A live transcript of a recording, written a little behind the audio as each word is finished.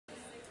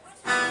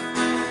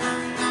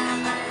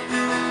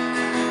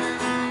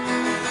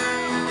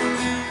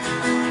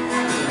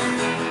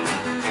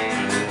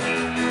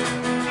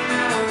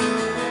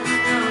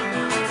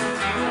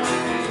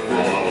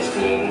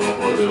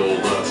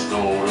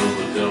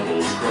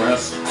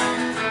West.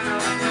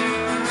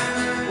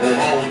 We'll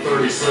hold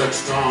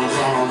 36 tons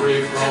on a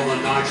rig from the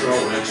Nitro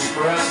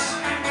Express.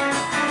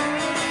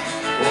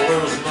 Well,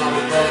 there was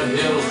nothing but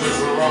hills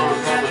just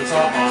running from the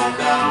top on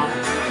down.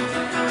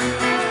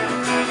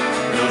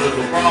 And at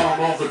the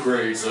bottom of the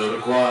grades at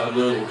a quiet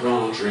little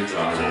country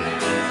town.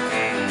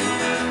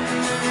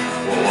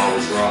 Well, I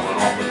was driving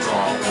off the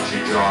top and she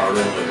jarred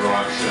in the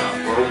drive shaft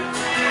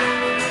broke.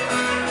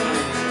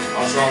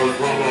 I started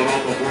rumbling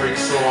on the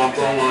brakes, so I'm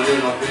throwing in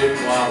a big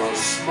cloud of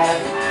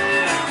smoke.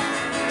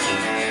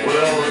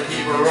 Well, to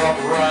keep her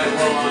upright,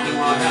 well, I knew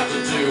I had to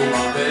do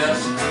my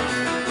best.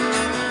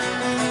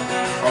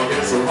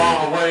 Against a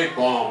runaway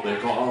bomb they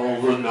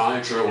call the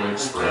Nitro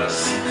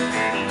Express.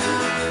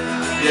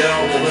 Yeah,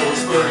 well, there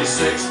was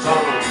 36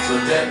 tons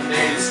of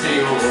detonated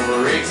steel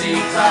over 18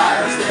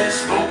 tires that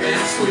smoke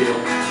and squeal.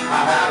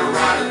 I had to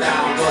ride it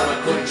down, but I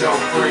couldn't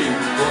jump free.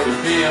 But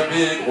it'd be a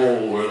big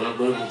hole where that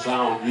little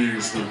town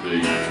used to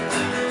be.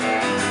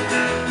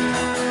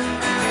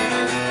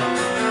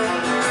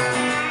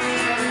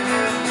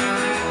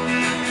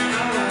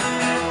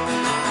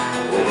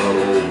 Well, that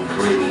old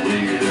cradle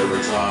lead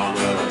every time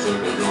that I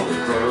took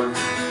another curve.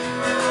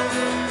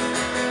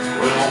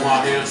 Well, my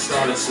hands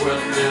started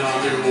sweating and I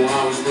knew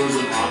I was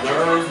losing my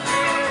nerve.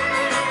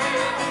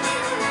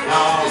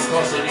 Now I was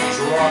cussing each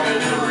rock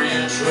and every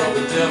inch of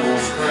the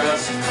devil's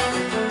crest.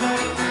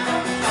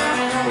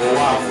 Oh,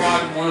 I'm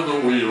fighting with the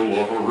wheel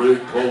of a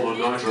rig called the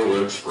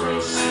Nitro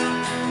Express.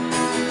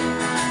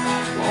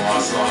 Well,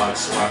 I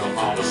side-slapped the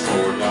mountain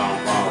slower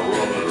down by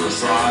rubbing her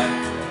side.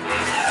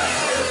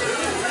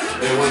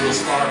 And when the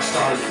sparks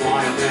started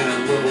flying, then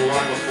it looked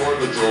like the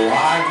 4th of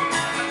July.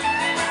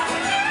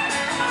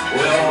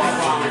 Well, I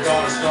finally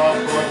got her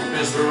stopped, but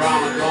Mr.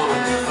 I'm gonna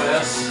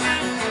confess.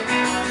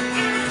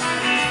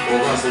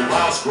 Well, that's the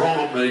last run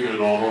I'm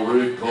making on a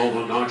rig called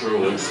the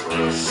Nitro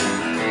Express.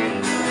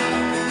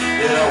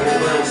 Yeah, well,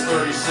 there was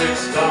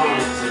 36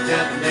 tons of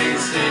detonated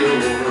steel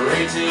over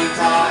 18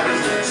 tires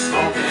that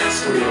smoke and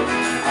squeal.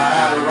 I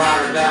had to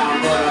ride her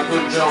down, but I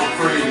couldn't jump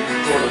free.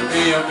 For there'd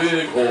be a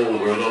big hole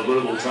where the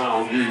little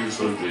town used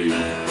to be.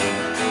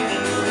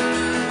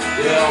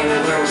 Yeah,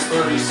 well, there was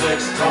 36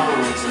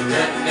 tons of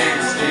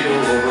detonated steel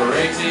over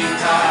 18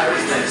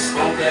 tires that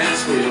smoke and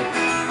squeal.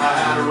 I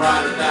had to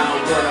ride it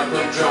down, but I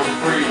couldn't jump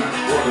free.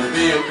 For there'd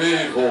be a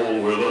big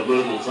hole where the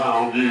little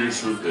town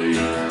used to be.